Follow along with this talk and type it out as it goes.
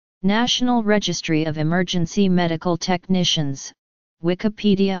National Registry of Emergency Medical Technicians,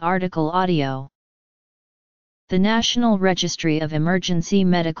 Wikipedia article audio. The National Registry of Emergency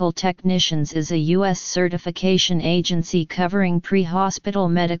Medical Technicians is a U.S. certification agency covering pre-hospital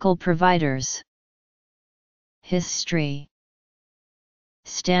medical providers. History.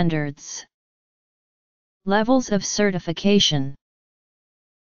 Standards. Levels of certification.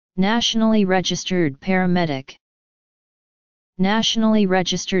 Nationally Registered Paramedic. Nationally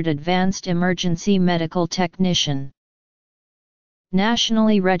Registered Advanced Emergency Medical Technician.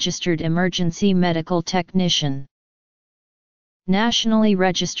 Nationally Registered Emergency Medical Technician. Nationally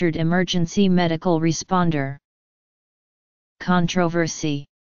Registered Emergency Medical Responder. Controversy.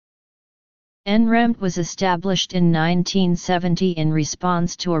 NREMT was established in 1970 in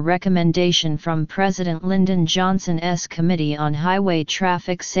response to a recommendation from President Lyndon Johnson's Committee on Highway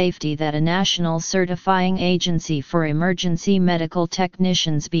Traffic Safety that a national certifying agency for emergency medical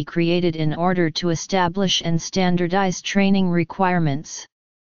technicians be created in order to establish and standardize training requirements.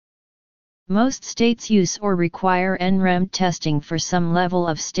 Most states use or require NREMT testing for some level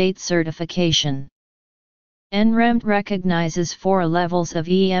of state certification. NREMT recognizes 4 levels of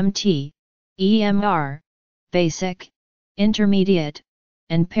EMT, EMR, Basic, Intermediate,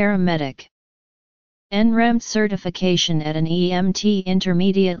 and Paramedic. NREMT certification at an EMT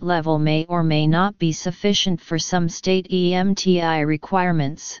intermediate level may or may not be sufficient for some state EMTI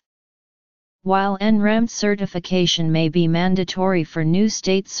requirements. While NREMT certification may be mandatory for new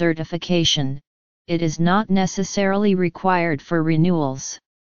state certification, it is not necessarily required for renewals.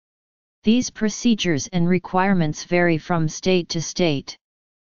 These procedures and requirements vary from state to state.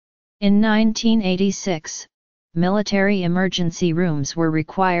 In 1986, military emergency rooms were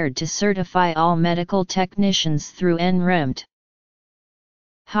required to certify all medical technicians through NREMT.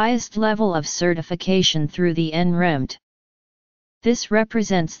 Highest level of certification through the NREMT. This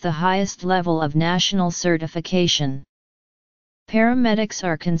represents the highest level of national certification. Paramedics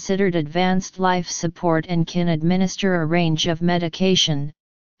are considered advanced life support and can administer a range of medication,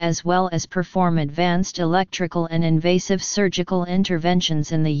 as well as perform advanced electrical and invasive surgical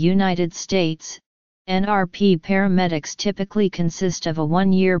interventions in the United States. NRP paramedics typically consist of a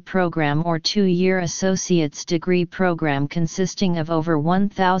 1-year program or 2-year associate's degree program consisting of over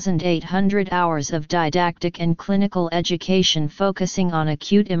 1,800 hours of didactic and clinical education focusing on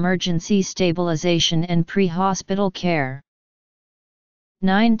acute emergency stabilization and pre-hospital care.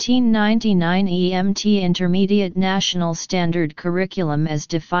 1999 EMT Intermediate National Standard Curriculum as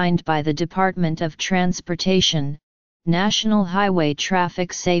defined by the Department of Transportation, National Highway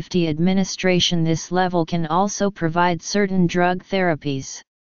Traffic Safety Administration. This level can also provide certain drug therapies.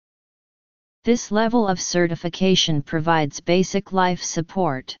 This level of certification provides basic life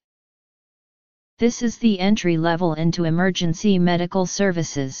support. This is the entry level into emergency medical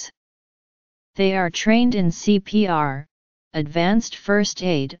services. They are trained in CPR, advanced first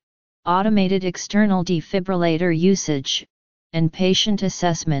aid, automated external defibrillator usage, and patient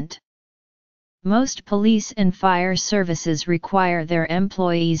assessment. Most police and fire services require their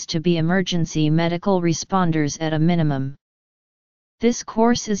employees to be emergency medical responders at a minimum. This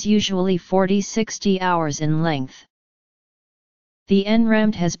course is usually 40-60 hours in length. The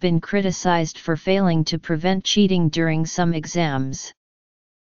NREMT has been criticized for failing to prevent cheating during some exams.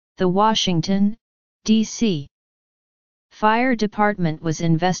 The Washington, D.C. Fire Department was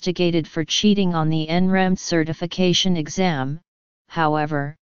investigated for cheating on the NREMT certification exam.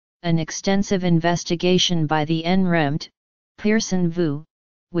 However, an extensive investigation by the NREMT, Pearson VU,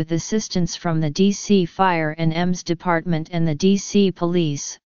 with assistance from the D.C. Fire and EMS Department and the D.C.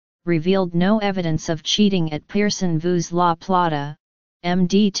 Police, revealed no evidence of cheating at Pearson VU's La Plata,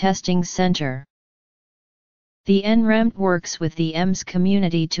 MD Testing Center. The NREMT works with the EMS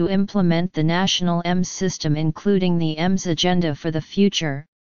community to implement the national EMS system, including the EMS Agenda for the Future,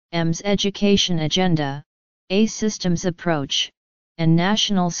 EMS Education Agenda, a Systems Approach, and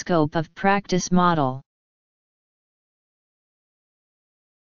National Scope of Practice Model.